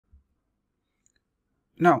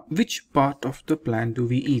Now, which part of the plant do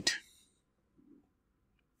we eat?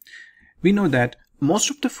 We know that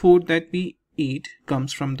most of the food that we eat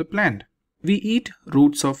comes from the plant. We eat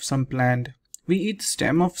roots of some plant, we eat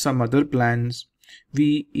stem of some other plants,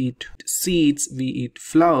 we eat seeds, we eat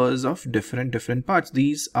flowers of different parts.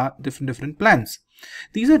 These are different plants.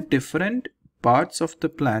 These are different parts of the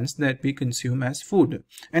plants that we consume as food,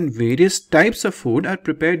 and various types of food are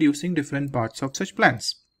prepared using different parts of such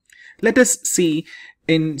plants. Let us see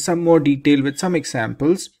in some more detail with some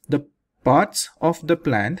examples the parts of the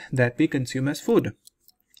plant that we consume as food.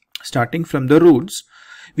 Starting from the roots,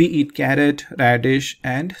 we eat carrot, radish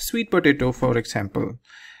and sweet potato, for example.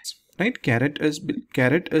 Right? Carrot is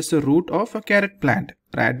the root of a carrot plant.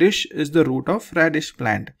 Radish is the root of radish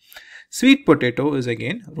plant. Sweet potato is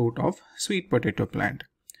again root of sweet potato plant.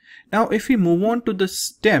 Now if we move on to the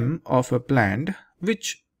stem of a plant,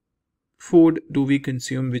 which food do we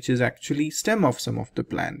consume which is actually stem of some of the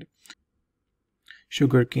plant?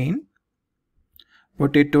 Sugarcane,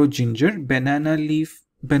 potato, ginger, banana leaf,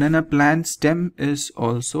 banana plant stem is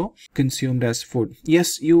also consumed as food.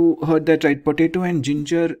 Yes, you heard that right. Potato and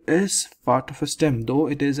ginger is part of a stem, though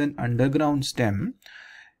it is an underground stem.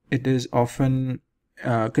 It is often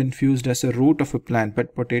confused as a root of a plant,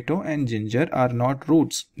 but potato and ginger are not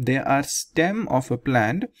roots. They are stem of a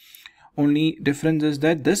plant. Only difference is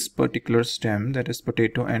that this particular stem, that is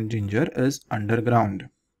potato and ginger, is underground.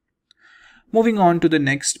 Moving on to the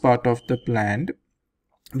next part of the plant,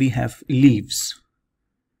 we have leaves.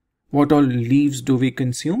 What all leaves do we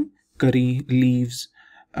consume? Curry leaves,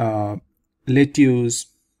 lettuce,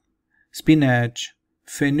 spinach,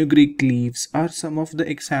 fenugreek leaves are some of the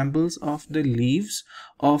examples of the leaves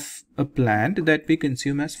of a plant that we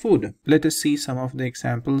consume as food. Let us see some of the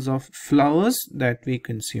examples of flowers that we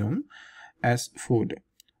consume as food.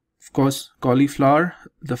 Of course, cauliflower,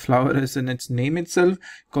 the flower is in its name itself.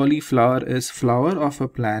 Cauliflower is flower of a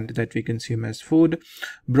plant that we consume as food.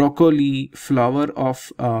 Broccoli, flower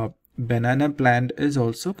of a banana plant, is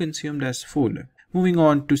also consumed as food. Moving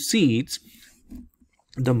on to seeds,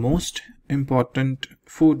 the most important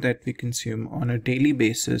food that we consume on a daily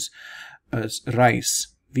basis is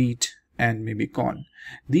rice, wheat and maybe corn.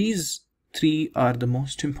 These three are the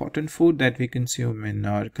most important food that we consume in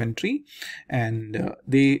our country, and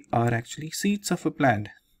they are actually seeds of a plant.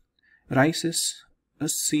 Rice is a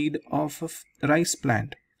seed of a rice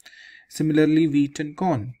plant. Similarly, wheat and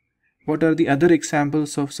corn. What are the other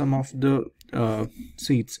examples of some of the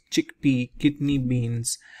seeds? Chickpea, kidney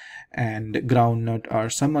beans and groundnut are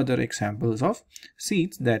some other examples of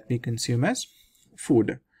seeds that we consume as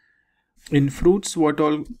food. In fruits, what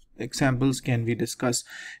all examples can we discuss?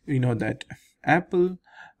 We know that apple,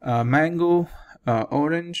 mango,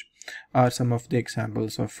 orange are some of the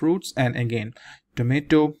examples of fruits, and again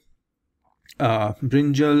tomato,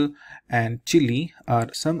 brinjal and chili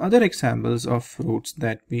are some other examples of fruits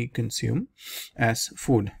that we consume as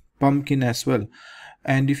food. Pumpkin as well.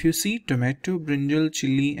 And if you see tomato, brinjal,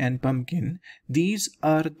 chili and pumpkin, these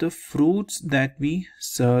are the fruits that we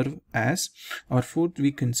serve as, or food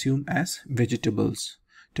we consume as vegetables.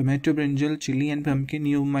 Tomato, brinjal, chili and pumpkin,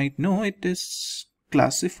 you might know it is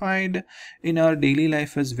classified in our daily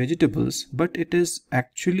life as vegetables, but it is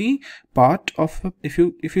actually part of a, if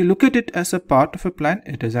you look at it as a part of a plant,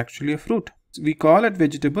 it is actually a fruit. We call it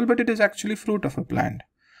vegetable, but it is actually fruit of a plant,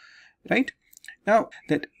 right? Now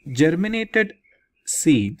that germinated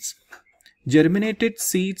seeds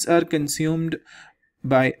are consumed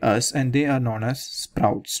by us and they are known as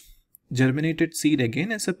sprouts. Germinated seed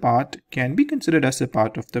again is a part, can be considered as a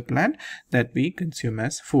part of the plant that we consume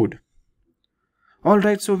as food.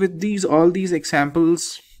 Alright, so with all these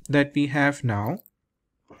examples that we have now,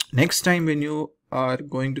 next time when you are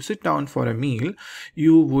going to sit down for a meal,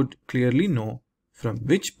 you would clearly know from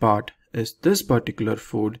which part is this particular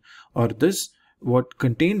food, or what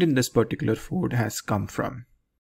contained in this particular food has come from.